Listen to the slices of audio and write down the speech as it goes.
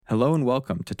Hello and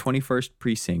welcome to 21st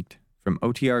Precinct from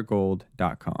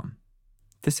OTRGold.com.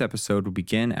 This episode will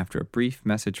begin after a brief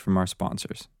message from our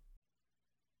sponsors.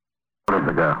 Where's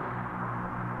the girl?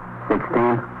 16?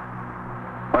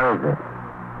 Where is it?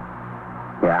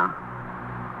 Yeah.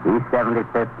 East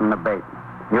 75th from the basement.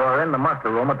 You're in the muster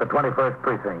room at the 21st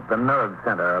Precinct, the nerve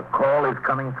center. A call is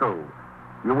coming through.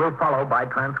 You will follow by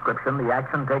transcription the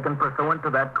action taken pursuant to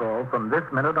that call from this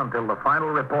minute until the final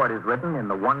report is written in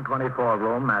the 124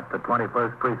 room at the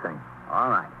 21st Precinct. All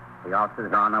right. The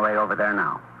officers are on their way over there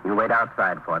now. You wait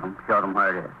outside for them. Show them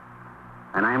where it is.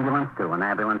 An ambulance, too. An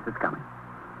ambulance is coming.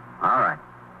 All right.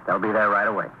 They'll be there right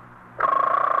away.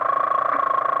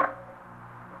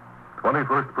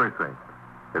 21st Precinct.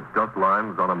 It's just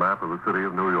lines on a map of the city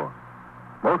of New York.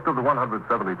 Most of the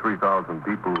 173,000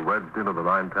 people wedged into the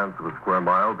 9/10 of a square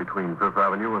mile between Fifth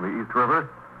Avenue and the East River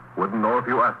wouldn't know if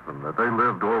you asked them that they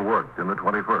lived or worked in the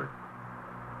 21st.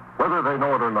 Whether they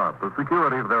know it or not, the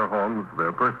security of their homes,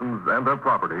 their persons, and their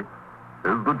property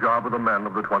is the job of the men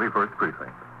of the 21st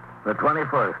Precinct. The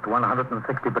 21st,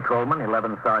 160 patrolmen,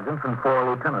 11 sergeants, and 4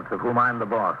 lieutenants, of whom I'm the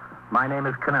boss. My name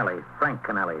is Kennelly, Frank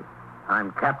Kennelly. I'm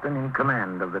captain in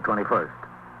command of the 21st.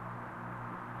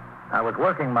 I was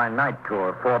working my night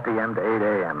tour, 4 p.m. to 8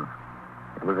 a.m.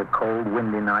 It was a cold,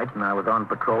 windy night, and I was on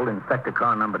patrol in sector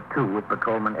car number 2 with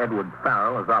Patrolman Edward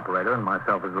Farrell as operator and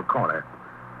myself as recorder.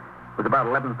 It was about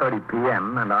 11:30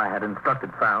 p.m., and I had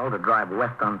instructed Farrell to drive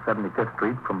west on 75th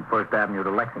Street from 1st Avenue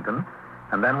to Lexington,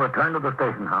 and then return to the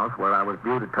station house where I was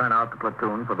due to turn out the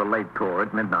platoon for the late tour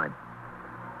at midnight.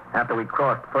 After we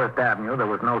crossed 1st Avenue, there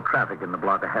was no traffic in the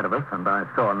block ahead of us, and I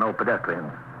saw no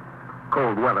pedestrians.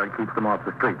 Cold weather keeps them off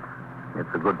the streets. It's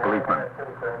a good policeman.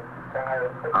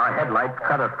 Our headlights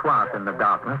cut a swath in the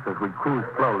darkness as we cruised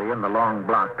slowly in the long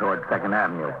block toward 2nd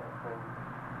Avenue.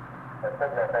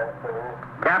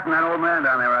 Captain, that old man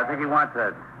down there, I think he wants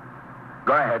us.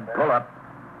 Go ahead, pull up.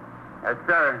 Yes,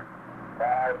 sir.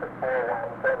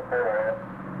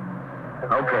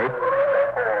 Okay.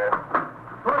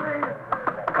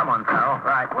 Come on, Farrell.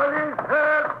 Right.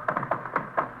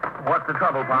 What's the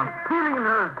trouble, Tom? Killing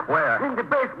her. Where? In the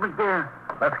basement there.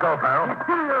 Let's go, Farrell.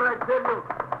 Killing her, I tell you.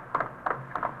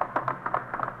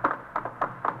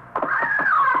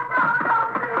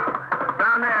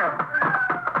 Down there.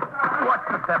 Watch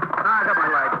the step. I got my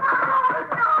light.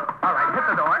 All right, hit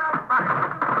the door.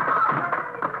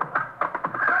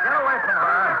 Get away from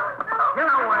her. Get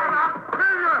away.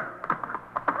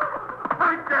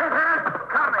 Right there.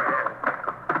 Come here.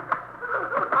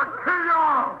 I'll kill you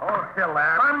all. Hold still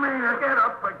there. I mean, get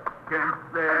up against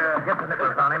there. Get the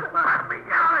nippers on him. Let me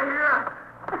out of here.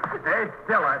 Stay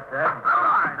still, I said. All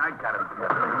right, I got him.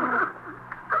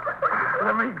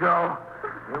 Let me go.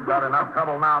 You've got enough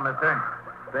trouble now, mister.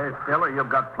 Stay still or you've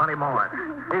got plenty more.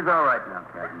 He's all right now,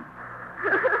 Captain.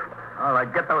 All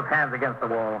right, get those hands against the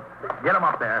wall. Get them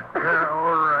up there. Yeah,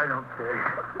 all right, okay.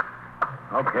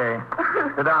 Okay.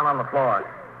 Sit down on the floor.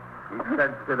 He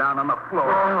said sit down on the floor.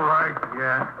 All right,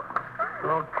 yeah.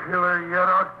 Don't kill her yet,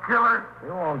 I'll kill her.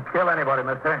 You won't kill anybody,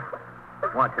 mister.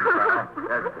 Watch it, Farrell.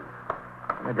 Yes, sir.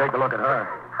 Let me take a look at her.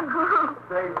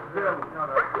 Stay still.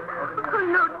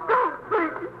 No, don't,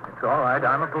 please. It's all right.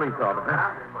 I'm a police officer.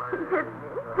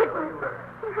 Hit me.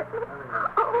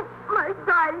 Oh, my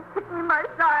side. Hit me, my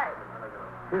side.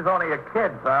 She's only a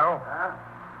kid, Farrell.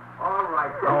 All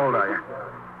right. How old are you?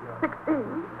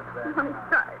 16. My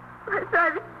side. My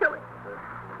side is killing.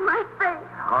 My face.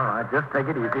 All right, just take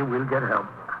it easy. We'll get help.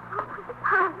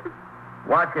 Oh,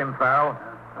 Watch him, Farrell.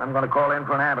 I'm going to call in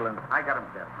for an ambulance. I got him,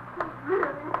 Captain.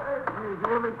 Is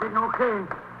everything okay?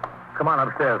 Come on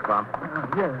upstairs, Tom.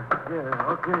 Yeah,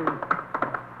 okay.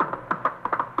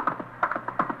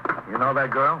 You know that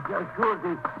girl? Yeah, sure,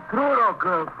 the Truro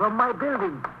girl from my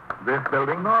building. This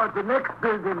building? No, the next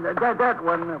building, that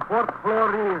one, 4th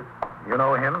floor here. You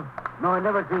know him? No, I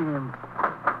never seen him.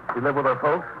 She live with her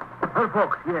folks? Her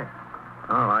folks, yes.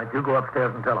 All right, you go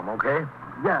upstairs and tell them, okay?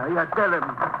 Yeah, tell him.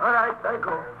 All right, I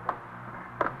go.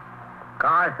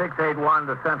 Car 681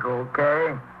 to Central, K.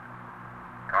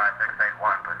 Car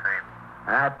 681, proceed.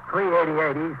 At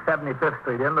 388 East 75th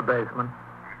Street, in the basement.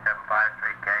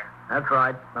 E753, K. That's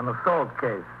right, an assault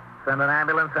case. Send an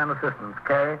ambulance and assistance,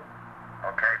 K.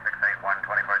 Okay, 681,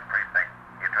 21st Precinct.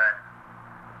 The address?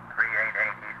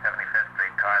 388 East 75th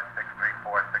Street, cars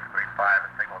 634, 635,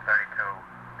 and signal 32.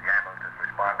 The ambulance is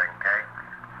responding, K.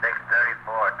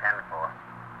 634, 10-4.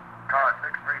 Car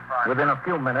 635. Within a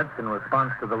few minutes, in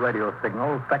response to the radio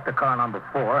signal, sector car number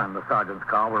 4 and the sergeant's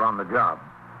car were on the job.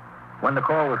 When the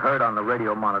call was heard on the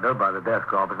radio monitor by the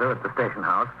desk officer at the station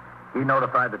house, he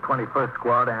notified the 21st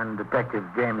Squad and Detective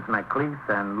James McLeese,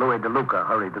 and Louis DeLuca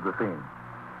hurried to the scene.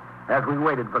 As we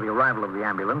waited for the arrival of the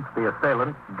ambulance, the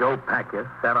assailant, Joe Packus,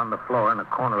 sat on the floor in a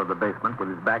corner of the basement with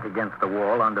his back against the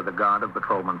wall under the guard of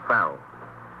Patrolman Farrell.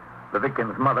 The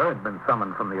victim's mother had been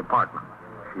summoned from the apartment.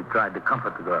 She tried to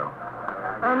comfort the girl.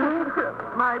 Anita,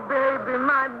 my baby,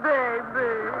 my baby.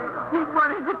 He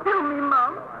wanted to kill me,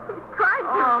 Mom. He tried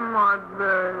to. Oh, my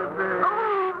baby.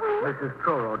 Oh, Mrs.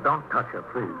 Truro, don't touch her,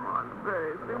 please. my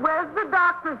baby. Where's the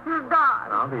doctor? She's died.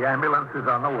 Now, the ambulance is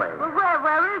on the way.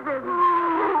 Where is it?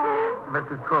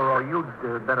 Mrs. Truro, you'd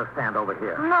better stand over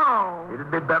here. No.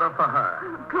 It'd be better for her.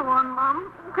 Go on,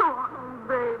 Mom. Go on,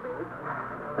 baby.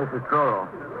 Mrs. Truro,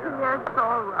 Yes,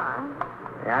 all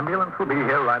right. the ambulance will be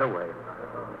here right away.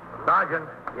 Sergeant.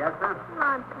 Yes, sir?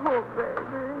 My poor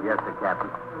baby. Yes, sir, Captain.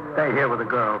 Stay here with the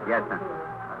girl. Yes, sir.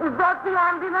 Is that the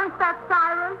ambulance, that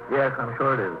siren? Yes, I'm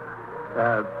sure it is.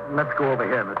 Let's go over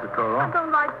here, Mrs. I Truro.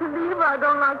 don't like to leave her. I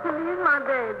don't like to leave my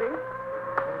baby.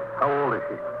 How old is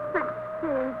she?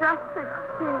 16, just 16.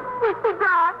 Will she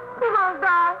die? She won't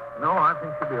die. No, I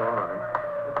think she'll be all right.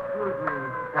 Excuse me,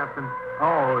 Captain.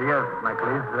 Oh, yes,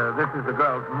 McLeese. This is the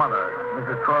girl's mother,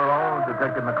 Mrs. Truro,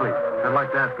 Detective McLeese. I'd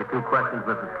like to ask you 2 questions,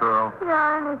 Mrs. Truro.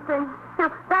 Yeah, anything.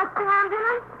 That's the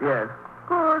ambulance? Yes.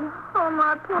 Good. Oh,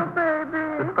 my poor baby.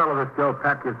 This fellow, this Joe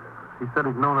Packus, he said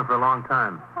he's known her for a long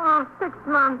time. Oh, 6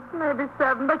 months, maybe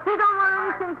 7. But she don't want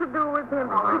anything to do with him.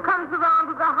 He comes around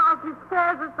to the house. He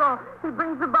scares us all. He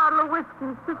brings a bottle of whiskey.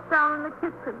 He sits down in the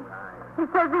kitchen. He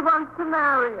says he wants to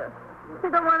marry us. She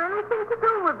don't want anything to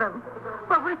do with him.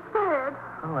 But we're scared.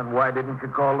 Oh, and why didn't you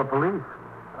call the police?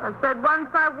 I said once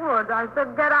I would. I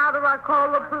said, get out or I call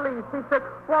the police. He said,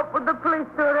 what would the police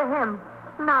do to him?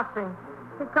 Nothing.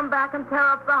 He'd come back and tear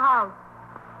up the house.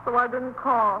 So I didn't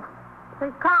call.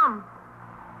 He'd come.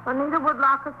 Anita would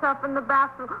lock herself in the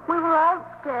bathroom. We were all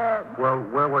scared. Well,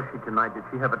 where was she tonight? Did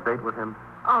she have a date with him?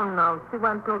 Oh, no. She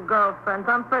went to a girlfriend's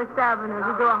on First Avenue.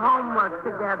 We do our homework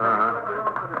together.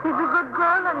 Uh-huh. She's a good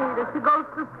girl, Anita. She goes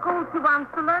to school. She wants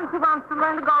to learn. She wants to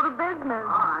learn to go to business.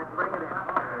 All right, bring it in.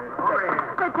 Over here.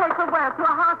 They take her where? To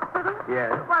a hospital?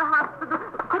 Yes. What hospital?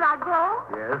 Could I go?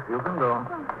 Yes, you can go.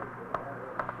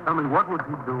 Tell me, what was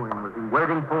he doing? Was he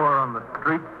waiting for her on the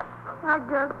street? I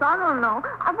guess. I don't know.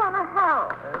 I want to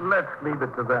help. Let's leave it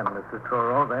to them, Mrs.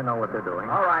 Truro. They know what they're doing.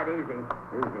 All right, easy.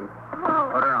 Easy. Oh,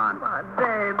 Put her on. my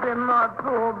baby, my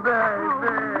poor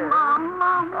baby.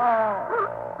 Mama.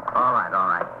 Oh. All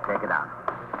right. Take it out.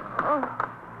 Oh.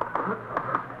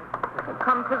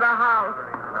 Come to the house.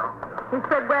 He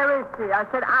said, where is she? I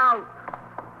said, out.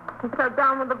 He sat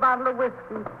down with a bottle of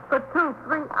whiskey for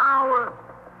 2-3 hours.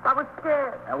 I was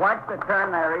scared. Watch the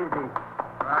turn there, easy.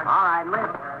 All right,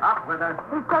 lift. Up with her.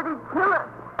 He said he'd kill her.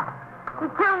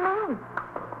 He'd kill me.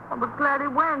 I was glad he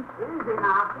went. Easy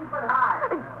now. Keep it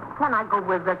high. Can I go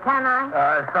with her? Can I?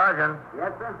 Sergeant,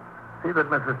 Yes, sir? see that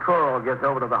Mrs. Truro gets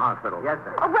over to the hospital. Yes,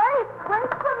 sir. Oh, wait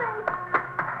for me.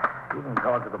 You can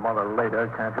talk to the mother later,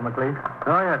 can't you, McLeese?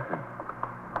 Oh, yes, sir.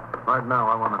 Right now,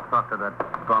 I want to talk to that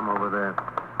bum over there.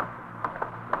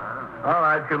 All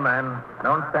right, you men.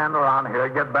 Don't stand around here.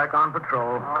 Get back on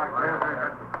patrol.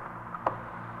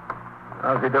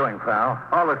 How's he doing, Farrell?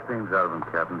 All the steam's out of him,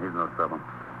 Captain. He's no trouble.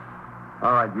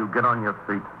 All right, you get on your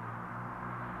feet.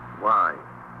 Why?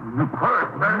 You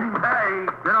first, hey!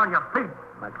 Get on your feet!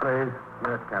 McLeese?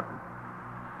 Yes, Captain.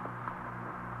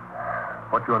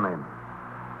 What's your name?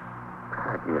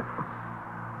 Packus.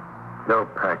 Joe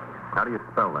Packus. How do you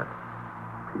spell that?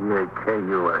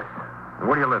 P-A-K-U-S. And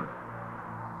where do you live?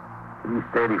 East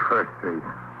 81st Street.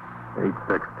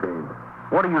 816.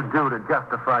 What do you do to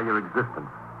justify your existence?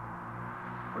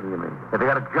 What do you mean? Have you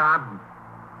got a job?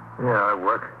 Yeah, I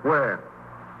work. Where?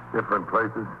 Different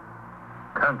places.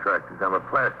 Contractors. I'm a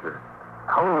plasterer.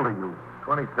 How old are you?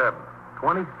 27.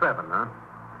 27, huh?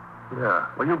 Yeah.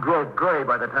 Well, you grow gray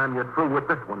by the time you're through with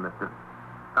this one, mister.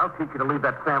 I'll teach you to leave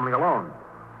that family alone.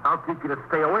 I'll teach you to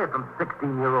stay away from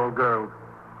 16-year-old girls.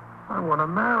 I want to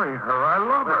marry her. I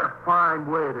love her. A fine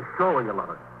way to show her you love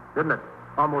her, isn't it?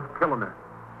 Almost killing her.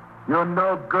 You're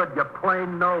no good. You're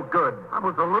plain no good. I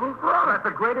was a little drunk. That's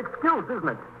a great excuse, isn't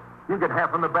it? You get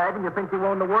half in the bag and you think you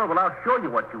own the world. Well, I'll show you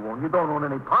what you own. You don't own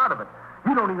any part of it.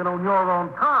 You don't even own your own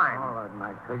time. All right,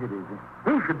 Mike. Take it easy.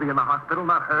 He should be in the hospital,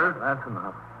 not her. That's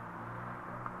enough.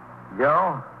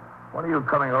 Joe, what are you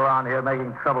coming around here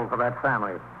making trouble for that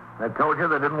family? They told you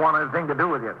they didn't want anything to do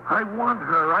with you. I want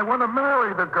her. I want to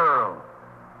marry the girl.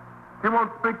 She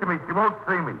won't speak to me. She won't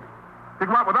see me. She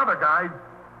can go out with other guys.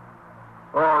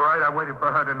 All right, I waited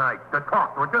for her tonight. To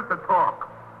talk to her, just to talk.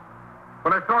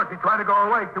 When I saw her, she tried to go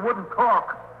away. She wouldn't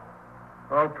talk.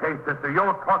 Okay, sister. You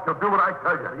don't talk, you'll do what I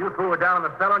tell you. You threw her down in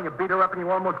the cellar and you beat her up and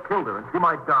you almost killed her, and she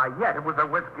might die yet. It was a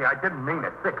whiskey. I didn't mean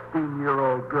it.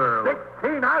 16-year-old girl.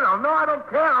 16? I don't know. I don't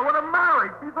care. I want to marry.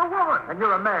 She's a woman. And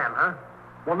you're a man, huh?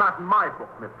 Well, not in my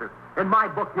book, mister. In my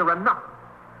book, you're a nothing.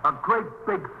 A great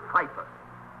big cipher.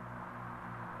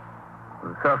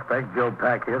 The suspect, Joe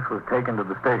Packius, was taken to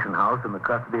the station house in the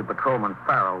custody of Patrolman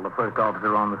Farrell, the first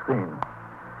officer on the scene.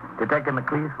 Detective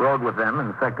McLeese rode with them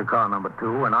in sector car number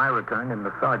 2, and I returned in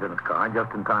the sergeant's car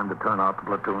just in time to turn off the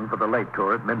platoon for the late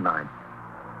tour at midnight.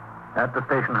 At the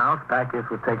station house, Packius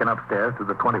was taken upstairs to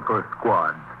the 21st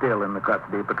Squad, still in the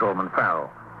custody of Patrolman Farrell.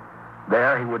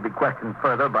 There, he would be questioned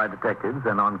further by detectives,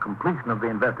 and on completion of the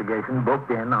investigation,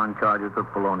 booked in on charges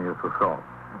of felonious assault.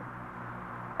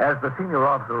 As the senior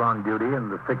officer on duty in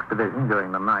the 6th Division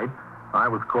during the night, I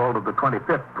was called to the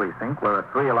 25th Precinct, where a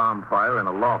 3-alarm fire in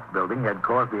a loft building had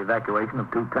caused the evacuation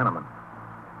of 2 tenements.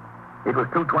 It was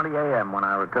 2:20 a.m. when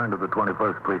I returned to the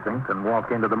 21st Precinct and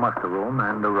walked into the muster room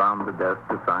and around the desk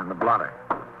to sign the blotter.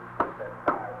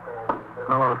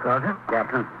 Hello, Sergeant.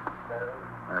 Captain.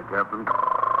 Captain.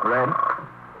 Red.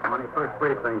 21st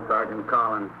Precinct, Sergeant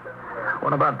Collins.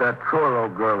 What about that Truro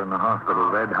girl in the hospital,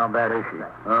 Red? How bad is she?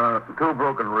 2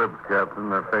 broken ribs, Captain.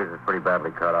 Their face is pretty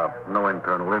badly cut off. No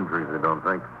internal injuries, I don't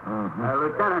think. Mm-hmm.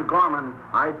 Lieutenant Gorman,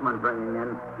 Iceman bringing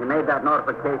in. He made that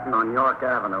notification on York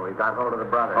Avenue. He got hold of the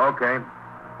brother. Okay.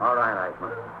 All right,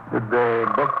 Iceman. Did they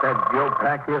book that Joe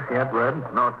Packius yet,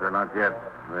 Red? No, sir, not yet.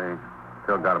 They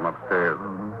still got him upstairs.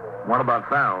 Mm-hmm. What about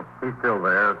Farrell? He's still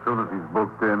there. As soon as he's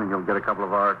booked in, he'll get a couple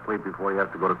of hours sleep before he has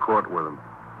to go to court with him.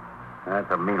 That's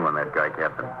a mean one, that guy,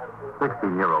 Captain.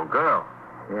 16-year-old girl.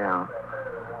 Yeah.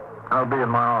 I'll be in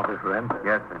my office, Red.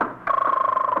 Yes, sir.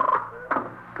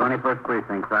 21st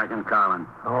Precinct, Sergeant Collins.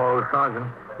 Oh, Sergeant.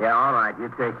 Yeah, all right. You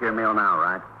take your meal now,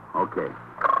 right? Okay.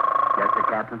 Yes, sir,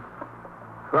 Captain?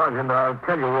 Sergeant, I'll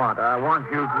tell you what. I want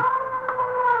you to...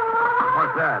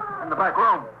 What's that? In the back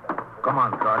room. Come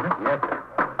on, Sergeant. Yes, sir.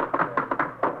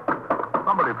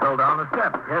 Somebody fell down the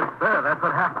steps. Yes, sir. That's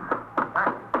what happened.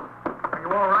 Are you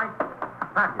all right?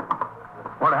 Packius.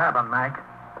 What happened, Mac?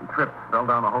 He tripped, fell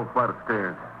down a whole flight of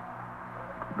stairs.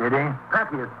 Did he?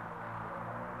 Packius.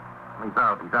 He's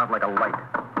out. He's out like a light.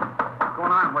 What's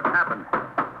going on? What happened?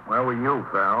 Where were you,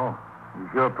 Farrell?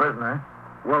 He's your prisoner.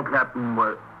 Well, Captain,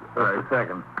 Just a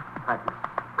second. Packius.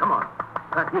 Come on.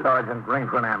 Packius. Sergeant, ring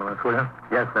for an ambulance, will you?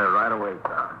 Yes, sir. Right away,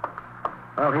 sir.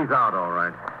 Well, he's out, all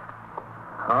right.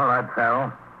 All right,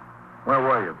 Farrell. Where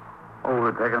were you? Oh,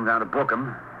 we're taking him down to book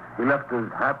him. He left his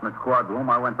hat in the squad room.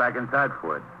 I went back inside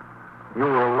for it. You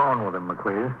were alone with him,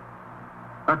 McLeese.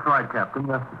 That's right, Captain.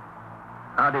 Yes, sir.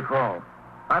 How'd he fall?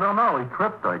 I don't know. He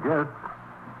tripped, I guess.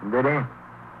 Did he?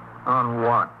 On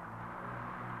what?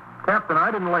 Captain, I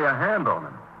didn't lay a hand on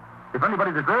him. If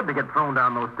anybody deserved to get thrown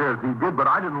down those stairs, he did, but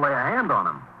I didn't lay a hand on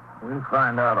him. We'll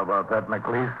find out about that,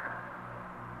 McLeese.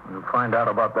 We'll find out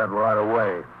about that right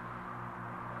away.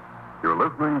 You're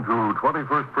listening to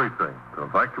 21st Precinct, a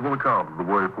factual account of the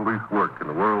way police work in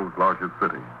the world's largest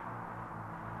city.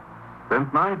 Since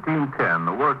 1910,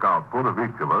 the work output of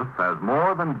each of us has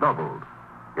more than doubled.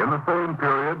 In the same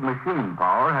period, machine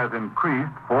power has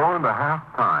increased 4.5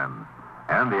 times,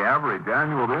 and the average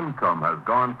annual income has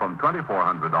gone from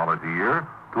 $2,400 a year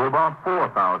to about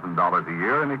 $4,000 a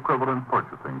year in equivalent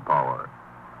purchasing power.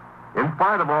 In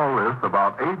spite of all this,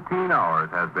 about 18 hours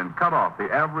has been cut off the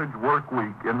average work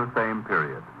week in the same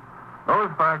period.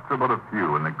 Those facts are but a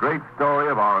few in the great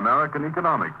story of our American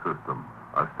economic system,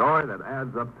 a story that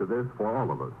adds up to this for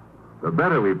all of us. The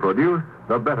better we produce,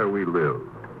 the better we live.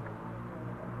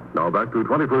 Now back to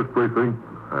 21st Precinct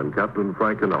and Captain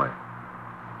Frank Kennelly.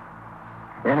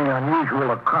 Any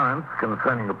unusual occurrence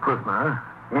concerning a prisoner,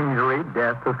 injury,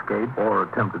 death, escape, or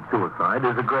attempted suicide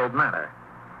is a grave matter.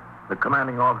 The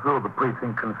commanding officer of the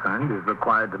precinct concerned is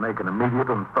required to make an immediate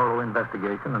and thorough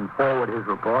investigation and forward his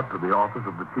report to the office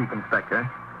of the chief inspector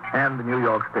and the New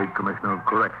York State Commissioner of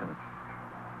Corrections.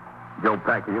 Joe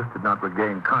Packius did not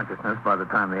regain consciousness by the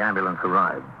time the ambulance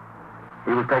arrived.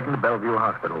 He was taken to Bellevue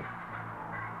Hospital.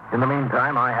 In the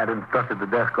meantime, I had instructed the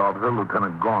desk officer,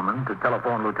 Lieutenant Gorman, to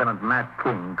telephone Lieutenant Matt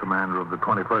King, commander of the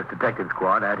 21st Detective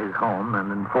Squad, at his home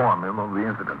and inform him of the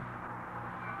incident.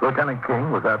 Lieutenant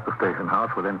King was at the station house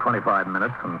within 25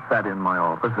 minutes and sat in my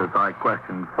office as I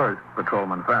questioned first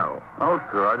Patrolman Farrell. Oh,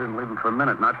 sir, I didn't leave him for a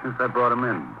minute, not since I brought him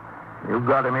in. You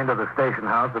got him into the station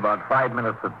house about 5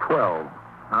 minutes to 12.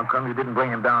 How come you didn't bring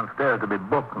him downstairs to be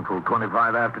booked until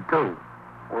 25 after 2?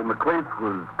 Well, McLeese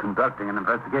was conducting an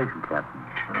investigation, Captain.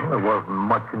 Well, there wasn't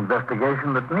much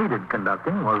investigation that needed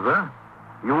conducting, was there?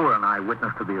 You were an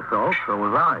eyewitness to the assault, so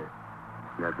was I.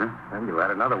 Yes, sir. And you had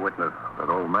another witness, that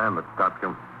old man that stopped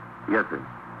you. Yes, sir.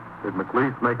 Did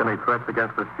McLeese make any threats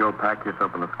against this Joe Packius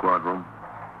up in the squad room?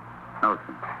 No,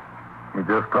 sir. You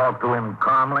just talked to him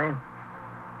calmly?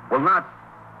 Well, not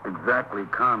exactly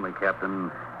calmly,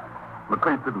 Captain.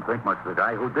 McLeese didn't think much of the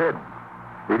guy. Who did?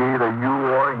 Did either you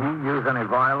or he use any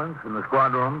violence in the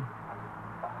squad room?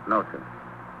 No, sir.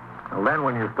 Well, then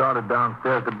when you started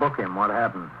downstairs to book him, what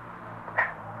happened?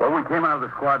 Well, we came out of the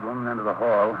squad room and into the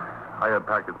hall. I had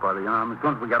Packius by the arm. As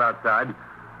soon as we got outside,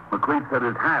 McLeese said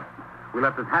his hat. We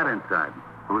left his hat inside.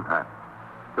 Whose hat?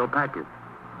 Joe Packius.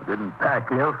 Didn't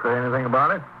Pacquiao say anything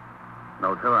about it?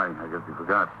 No, sir. I guess he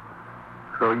forgot.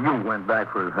 So you went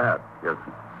back for his hat? Yes,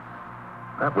 sir.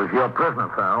 That was your prisoner,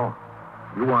 Farrell.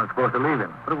 You weren't supposed to leave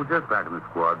him. But it was just back in the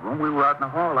squad room. We were out in the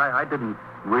hall. I didn't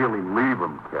really leave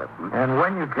him, Captain. And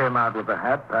when you came out with the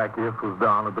hat, Pacquiao was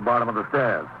down at the bottom of the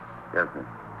stairs. Yes, sir.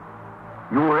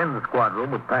 You were in the squad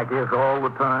room with Pacquiao all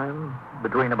the time,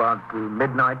 between about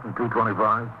midnight and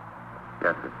 2:25?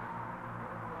 Yes, sir.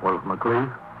 Was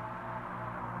McLeese?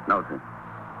 No, sir.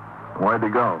 Where'd he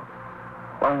go?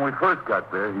 Well, when we first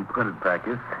got there, he printed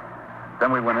Packius.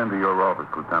 Then we went into your office,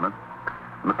 Lieutenant.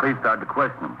 McLeese started to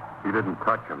question him. He didn't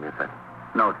touch him, you said?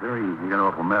 No, sir. He got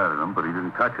awful mad at him, but he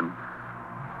didn't touch him.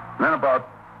 Then about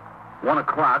 1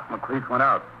 o'clock, McLeese went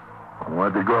out.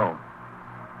 Where'd he go?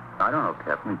 I don't know,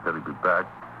 Captain. He said he'd be back.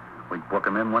 We'd book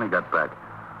him in when he got back.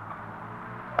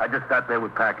 I just sat there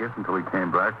with Packius until he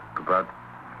came back about,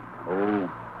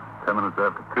 10 minutes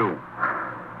after 2.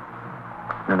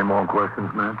 Any more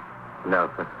questions, man? No,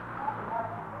 sir.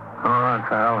 All right,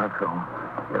 Farrell, that's all.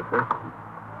 Yes, sir.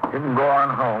 You can go on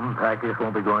home. Pacquiao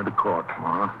won't be going to court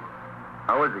tomorrow.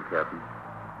 How is he, Captain?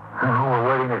 Oh, we're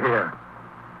waiting to hear.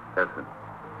 Yes, sir.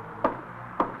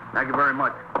 Thank you very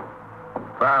much.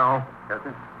 Farrell, Yes,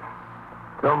 sir.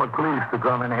 tell McLeese to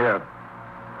come in here.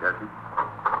 Yes, sir.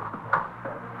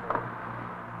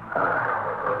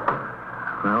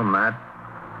 Well, Matt,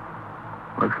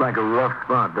 looks like a rough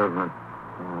spot, doesn't it?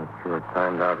 It sure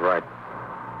timed out right.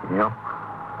 Yep.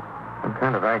 I'm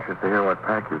kind of anxious to hear what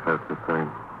Packius has to say.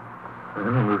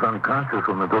 Well, he was unconscious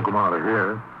when they took him out of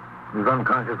here. He was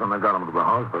unconscious when they got him to the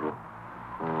hospital.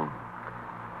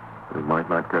 We might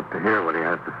not get to hear what he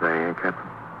has to say, eh, Captain?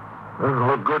 Doesn't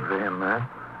look good for him, Matt.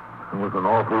 It was an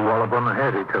awful wallop on the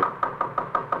head he took.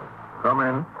 Come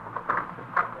in.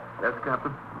 Yes,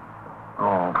 Captain.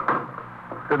 Oh.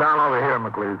 Sit down over here,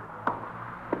 McLeese.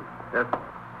 Yes.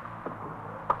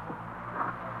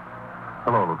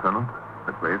 Hello, Lieutenant.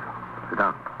 McLeese, sit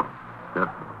down. Yes.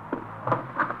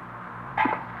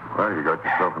 Well, you got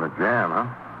yourself in a jam, huh?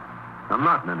 I'm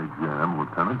not in any jam,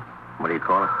 Lieutenant. What do you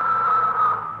call it?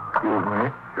 Excuse me.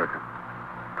 Sure, sir.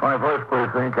 21st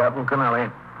Precinct, Captain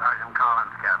Kennelly. Sergeant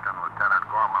Collins, Captain. Lieutenant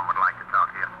Gorman would like to talk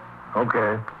to you.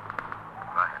 Okay.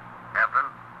 Go ahead. Captain,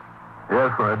 Yes,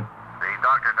 Fred. the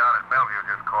doctor down at Bellevue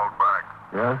just called back.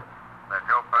 Yes? That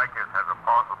Joe Packius has a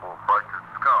possible fractured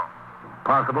skull.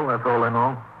 Possible, that's all they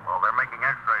know. Well, they're making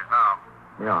x-rays now.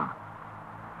 Yeah.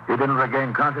 He didn't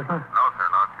regain consciousness? No, sir,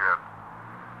 not yet.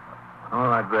 All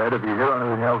right, Fred. If you hear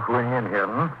anything else, ring in here,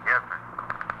 Yes, sir.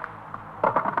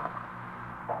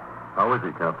 How is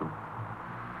he, Captain?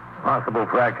 Possible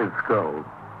fractured skull.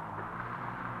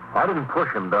 I didn't push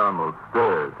him down those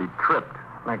stairs. He tripped.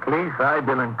 McLeese, I've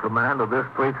been in command of this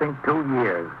precinct 2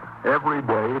 years. Every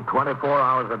day, 24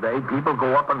 hours a day, people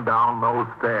go up and down those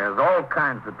stairs. All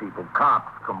kinds of people.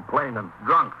 Cops, complainants,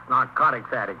 drunks,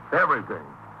 narcotics addicts, everything.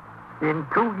 In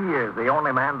 2 years, the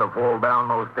only man to fall down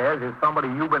those stairs is somebody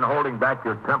you've been holding back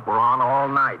your temper on all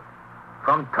night.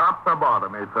 From top to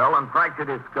bottom, he fell and fractured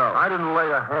his skull. I didn't lay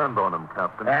a hand on him,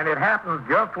 Captain. And it happens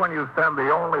just when you send the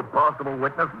only possible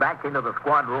witness back into the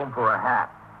squad room for a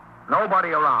hat. Nobody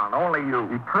around, only you.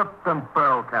 He tripped and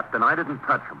fell, Captain. I didn't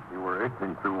touch him. You were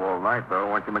itching through all night, though,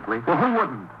 weren't you, McLeese? Well, who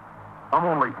wouldn't? I'm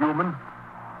only human.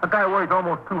 A guy weighs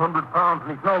almost 200 pounds,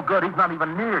 and he's no good. He's not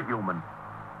even near human.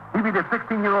 He'd be the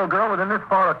 16-year-old girl within this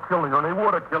far of killing her, and he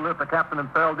would have killed her if the captain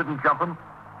and Farrell didn't jump him.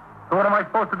 So what am I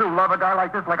supposed to do, love a guy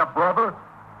like this like a brother?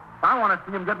 I want to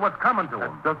see him get what's coming to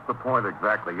him. That's just the point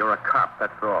exactly. You're a cop,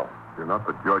 that's all. You're not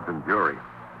the judge and jury.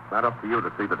 It's not up to you to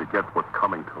see that he gets what's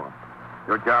coming to him.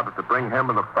 Your job is to bring him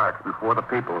and the facts before the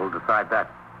people who'll decide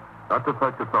that. Not to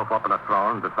set yourself up in a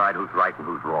throne and decide who's right and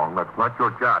who's wrong. That's not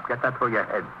your job. Get that through your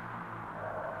head.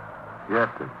 Yes,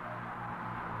 sir.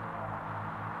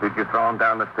 Did you throw him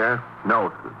down the stairs?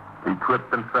 No, sir. He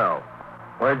tripped and fell.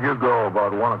 Where'd you go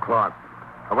about 1 o'clock?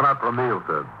 I went out for a meal,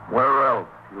 sir. Where else?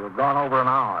 You were gone over an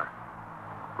hour.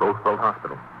 Roosevelt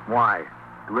Hospital. Why?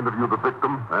 To interview the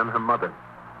victim and her mother.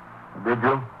 Did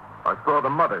you? I saw the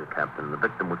mother, Captain. The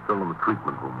victim was still in the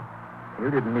treatment room.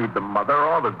 You didn't need the mother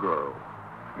or the girl.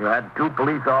 You had 2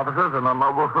 police officers and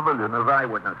another civilian as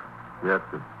eyewitness. Yes,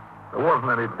 sir. There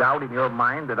wasn't any doubt in your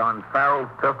mind that on Farrell's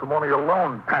testimony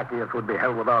alone, Packius would be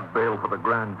held without bail for the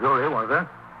grand jury, was there?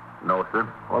 No, sir.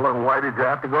 Well, then why did you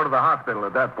have to go to the hospital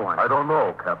at that point? I don't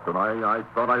know, Captain. I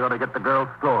thought I ought to get the girl's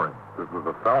story. This was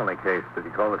a felony case. Did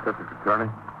he call the district attorney?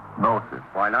 No, sir.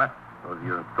 Why not? Those are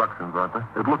your instructions, aren't they?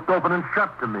 It looked open and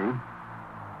shut to me.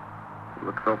 It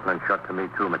looks open and shut to me,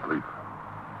 too, McLeese.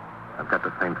 I've got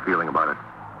the same feeling about it.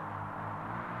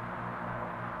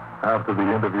 After the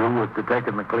interview with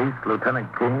Detective McLeese, Lieutenant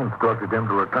King instructed him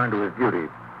to return to his duty.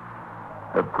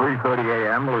 At 3:30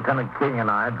 a.m., Lieutenant King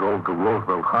and I drove to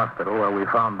Roosevelt Hospital, where we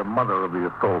found the mother of the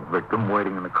assault victim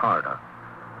waiting in the corridor.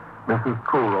 Mrs.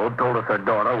 Truro told us her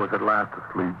daughter was at last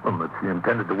asleep and that she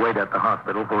intended to wait at the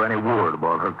hospital for any word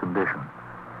about her condition.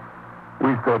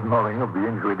 We said nothing of the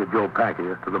injury to Joe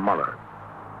Packius to the mother.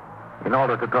 In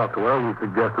order to talk to her, we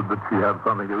suggested that she have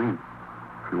something to eat.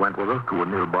 She went with us to a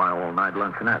nearby all-night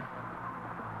luncheonette.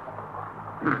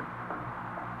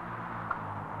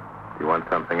 You want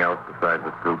something else besides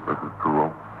the soup, Mrs.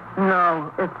 Truro?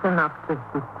 No, it's enough, just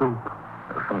the soup.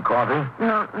 Some coffee?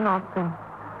 No, nothing.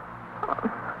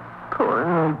 Poor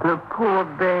Nita, poor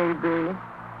baby.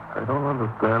 I don't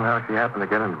understand how she happened to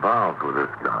get involved with this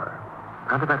guy.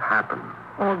 How did that happen?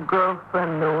 Oh,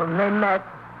 girlfriend knew him. They met.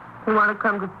 He wanted to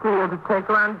come to see her, to take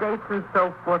her on dates and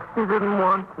so forth. She didn't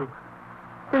want to.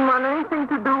 Didn't want anything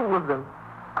to do with him.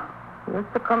 He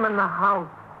used to come in the house,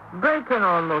 breaking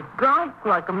on those drunk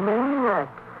like a maniac.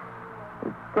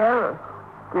 He'd scare her.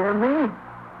 Scare me.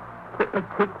 Sit in the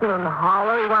kitchen and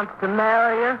holler. He wants to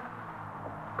marry her.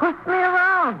 Push me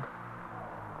around.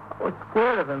 I was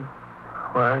scared of him.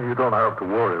 Well, you don't have to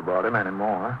worry about him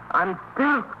anymore. I'm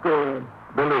still scared.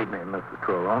 Believe me, Mrs.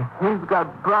 Truro. He's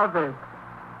got brothers.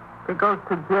 If he goes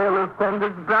to jail, he'll send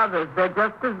his brothers. They're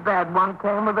just as bad. One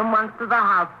came with him once to the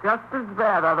house. Just as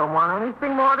bad. I don't want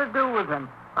anything more to do with him.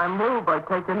 I move. I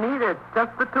take Anita. It's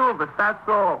just the 2 of us. That's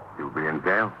all. You'll be in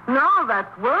jail? No,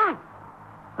 that's worse.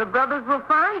 The brothers will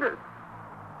find us.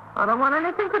 I don't want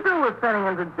anything to do with sending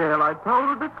him to jail. I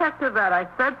told the detective that. I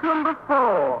said to him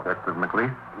before. Detective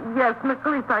McLeese? Yes,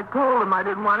 McLeese, I told him I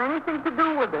didn't want anything to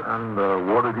do with it. And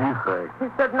what did he say? He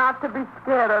said not to be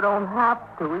scared. I don't have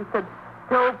to. He said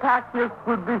Joe Packius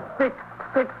would be fixed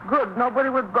good. Nobody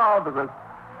would bother us.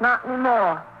 Not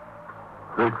anymore.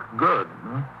 Fixed good,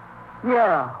 hmm?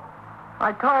 Yeah.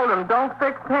 I told him, don't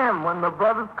fix him. When the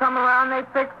brothers come around, they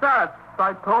fix us.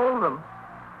 I told him.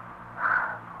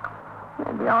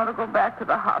 Maybe I ought to go back to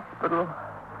the hospital.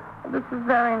 This is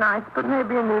very nice, but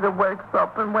maybe Anita wakes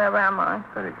up, and where am I?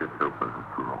 Finish your soup,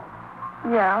 Mrs. Truro.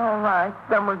 Yeah, all right.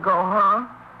 Then we go, huh?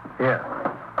 Yes.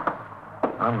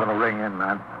 I'm going to ring in,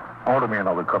 man. Order me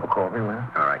another cup of coffee, will you?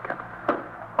 All right, Captain.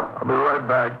 I'll be right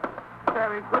back.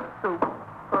 Very good soup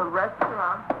for a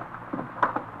restaurant.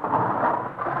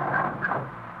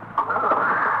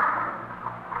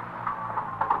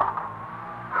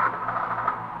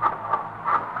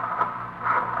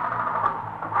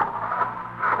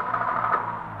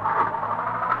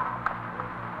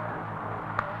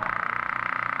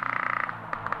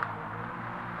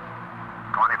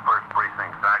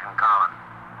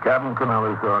 Captain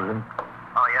Connelly, Sergeant.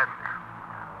 Oh, yes, sir.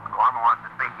 Corman wants to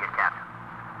speak to you, Captain.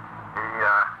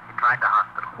 He tried the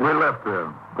hospital. We left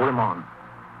there. Put him on.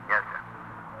 Yes, sir.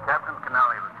 Captain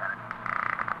Connelly, Lieutenant.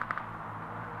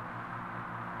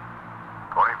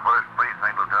 21st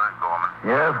Precinct, Lieutenant Gorman.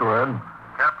 Yes, Red.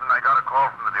 Captain, I got a call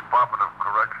from the Department of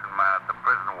Correction man at the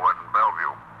prison ward in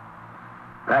Bellevue.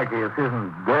 Packius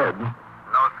isn't dead.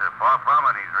 No, sir. Far from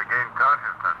it. He's regained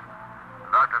consciousness.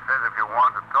 The doctor says if you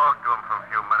want to talk to him for a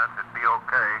few minutes, it'd be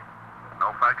okay.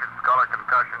 No fractured skull or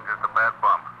concussion, just a bad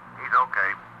bump. He's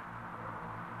okay.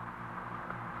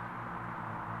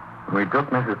 We took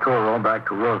Mrs. Truro back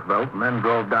to Roosevelt and then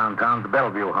drove downtown to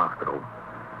Bellevue Hospital.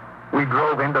 We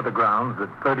drove into the grounds at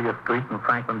 30th Street and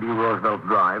Franklin D. Roosevelt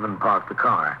Drive and parked the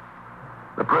car.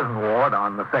 The prison ward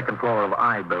on the second floor of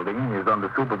I Building is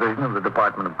under supervision of the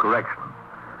Department of Correction.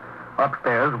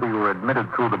 Upstairs, we were admitted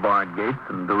through the barred gates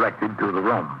and directed to the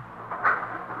room.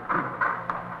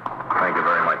 Thank you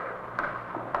very much.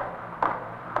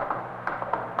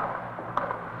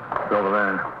 It's over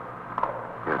there.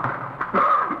 Yes.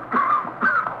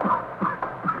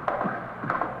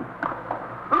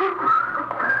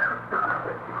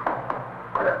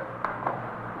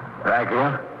 Back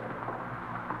here?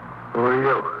 Who are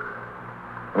you?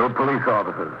 We're police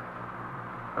officers.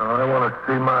 Oh, I want to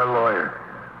see my lawyer.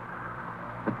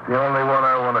 It's the only one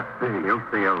I want to see. You'll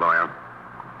see your lawyer.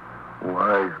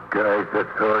 Wise guys, that's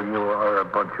all you are, a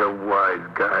bunch of wise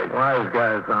guys. Wise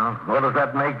guys, huh? What does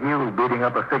that make you, beating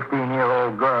up a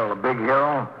 16-year-old girl, a big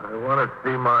hero? I want to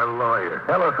see my lawyer.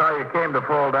 Tell us how you came to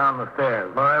fall down the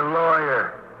stairs. My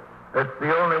lawyer. It's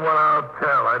the only one I'll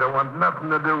tell. I don't want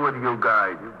nothing to do with you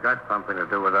guys. You've got something to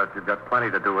do with us. You've got plenty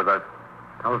to do with us.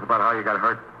 Tell us about how you got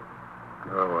hurt.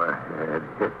 Go ahead.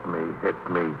 Hit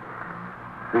me.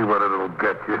 See what it'll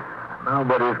get you.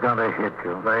 Nobody's going to hit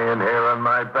you. Laying here on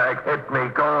my back. Hit me.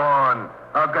 Go on.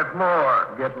 I'll get more.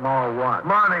 Get more what?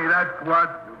 Money, that's what.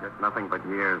 You get nothing but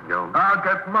years, Joe. I'll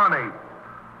get money.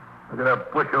 I got a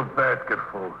bushel basket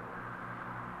full.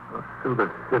 I'll sue the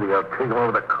city. I'll take them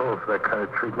over the coals for that kind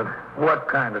of treatment. What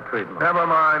kind of treatment? Never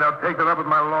mind. I'll take it up with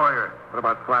my lawyer. What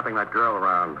about slapping that girl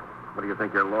around? What do you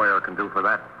think your lawyer can do for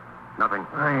that? Nothing.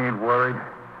 I ain't worried.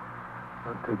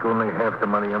 I'll take only half the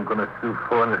money I'm going to sue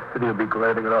for, and the city will be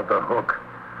glad to get off the hook.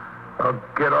 I'll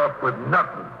get off with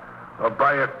nothing. I'll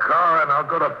buy a car, and I'll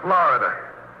go to Florida.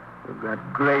 You've got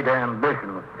great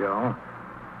ambitions, Joe.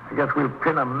 I guess we'll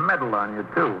pin a medal on you,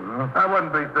 too, huh? I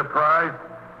wouldn't be surprised.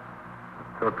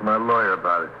 I'll talk to my lawyer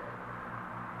about it.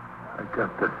 I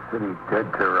got the city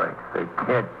dead to rights. They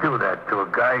can't do that to a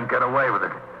guy and get away with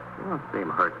it. You don't seem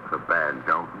hurt so bad,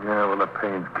 Joe. Yeah, well, the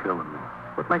pain's killing me.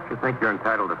 What makes you think you're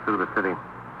entitled to sue the city?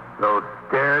 Those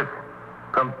stairs,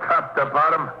 from top to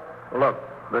bottom. Look,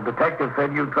 the detective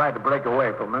said you tried to break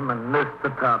away from him and missed the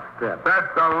top step.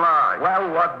 That's a lie. Well,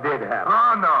 what did happen?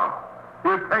 Oh, no.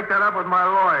 You take that up with my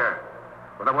lawyer.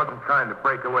 But I wasn't trying to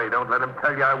break away. Don't let him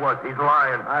tell you I was. He's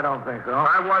lying. I don't think so.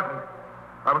 I wasn't.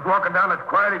 I was walking down as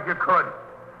quiet as you could.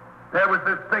 There was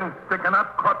this thing sticking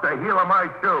up, caught the heel of my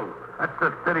shoe. That's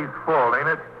the city's fault, ain't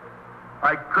it?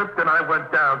 I tripped and I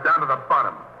went down to the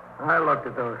bottom. I looked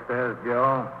at those stairs,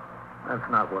 Joe. That's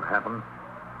not what happened.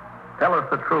 Tell us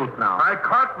the truth now. I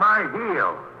caught my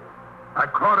heel. I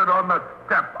caught it on the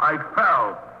step. I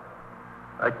fell.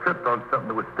 I tripped on something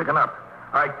that was sticking up.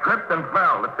 I tripped and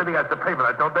fell. The city has to pay for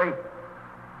that, don't they?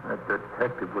 That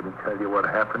detective wouldn't tell you what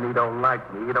happened. He don't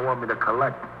like me. He don't want me to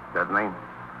collect, doesn't he?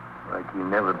 Like he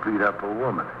never beat up a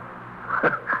woman.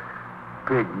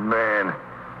 Big man.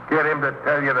 Get him to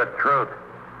tell you the truth.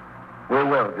 We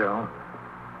will, Joe.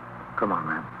 Come on,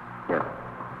 man. Yes.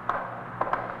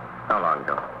 How long,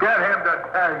 Joe? Get him to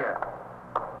tell you.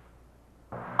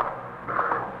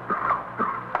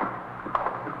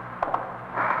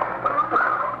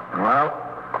 Well,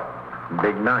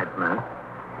 big night, man.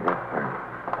 Yes, sir.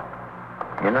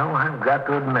 You know, I've got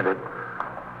to admit it.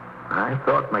 I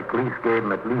thought McLeese gave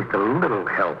him at least a little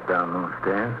help down those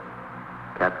stairs.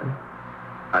 Captain,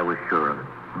 I was sure of it.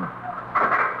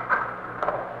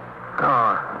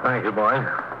 Oh, thank you, boys.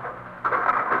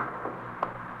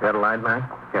 Got a light, man?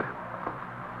 Yes.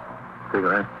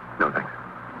 Cigarette? No, thanks.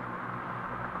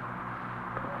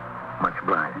 Much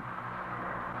obliged.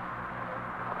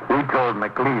 We told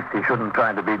McLeese he shouldn't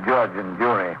try to be judge and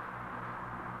jury.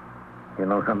 You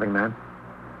know something, man?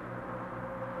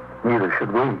 Neither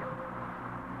should we.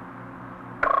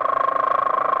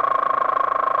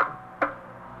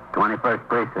 '21st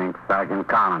Precinct, Sergeant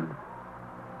Collins.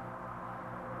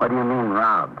 What do you mean,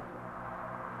 robbed?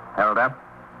 Held up?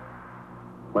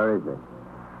 Where is it?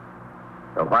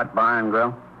 The what, bar and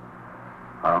grill?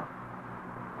 Oh.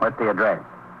 What's the address?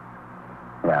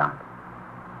 Yeah.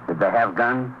 Did they have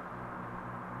guns?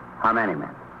 How many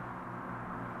men?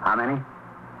 How many?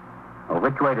 Well,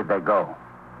 which way did they go?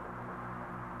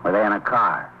 Were they in a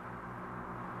car?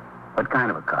 What kind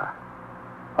of a car?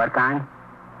 What kind?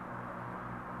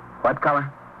 What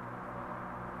color?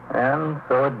 And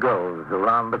so it goes,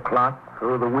 around the clock,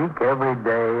 through the week, every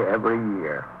day, every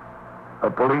year.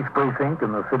 A police precinct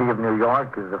in the city of New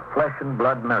York is a flesh and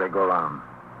blood merry-go-round.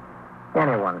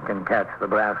 Anyone can catch the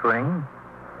brass ring,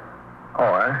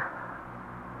 or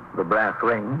the brass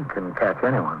ring can catch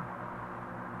anyone.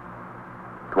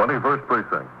 21st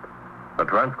Precinct, a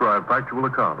transcribed factual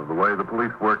account of the way the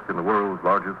police work in the world's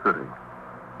largest city.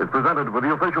 It's presented with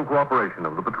the official cooperation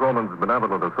of the Patrolmen's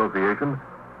Benevolent Association,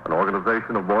 an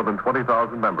organization of more than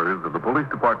 20,000 members of the Police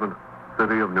Department,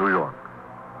 City of New York.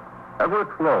 Everett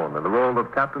Sloan in the role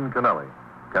of Captain Kennelly,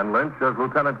 Ken Lynch as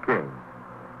Lieutenant King.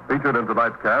 Featured in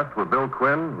tonight's cast were Bill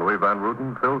Quinn, Louis Van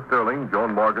Ruten, Phil Sterling,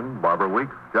 Joan Morgan, Barbara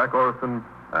Weeks, Jack Orson,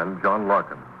 and John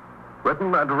Larkin.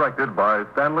 Written and directed by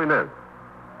Stanley Niss.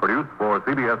 Produced for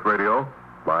CBS Radio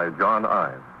by John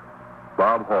Ives.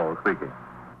 Bob Hall speaking.